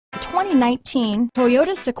2019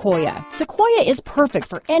 Toyota Sequoia. Sequoia is perfect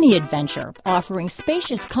for any adventure, offering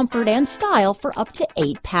spacious comfort and style for up to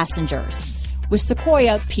 8 passengers. With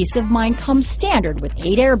Sequoia, peace of mind comes standard with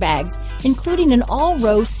 8 airbags, including an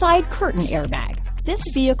all-row side curtain airbag. This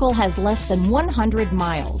vehicle has less than 100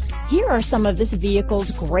 miles. Here are some of this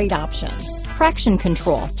vehicle's great options: traction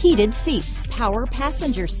control, heated seats, power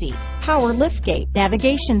passenger seat, power liftgate,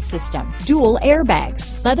 navigation system, dual airbags,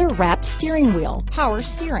 leather-wrapped steering wheel, power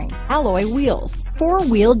steering, alloy wheels,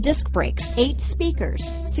 4-wheel disc brakes, 8 speakers,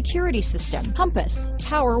 security system, compass,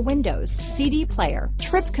 power windows, CD player,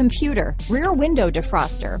 trip computer, rear window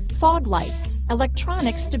defroster, fog lights,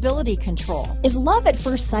 electronic stability control. Is love at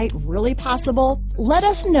first sight really possible? Let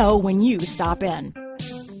us know when you stop in.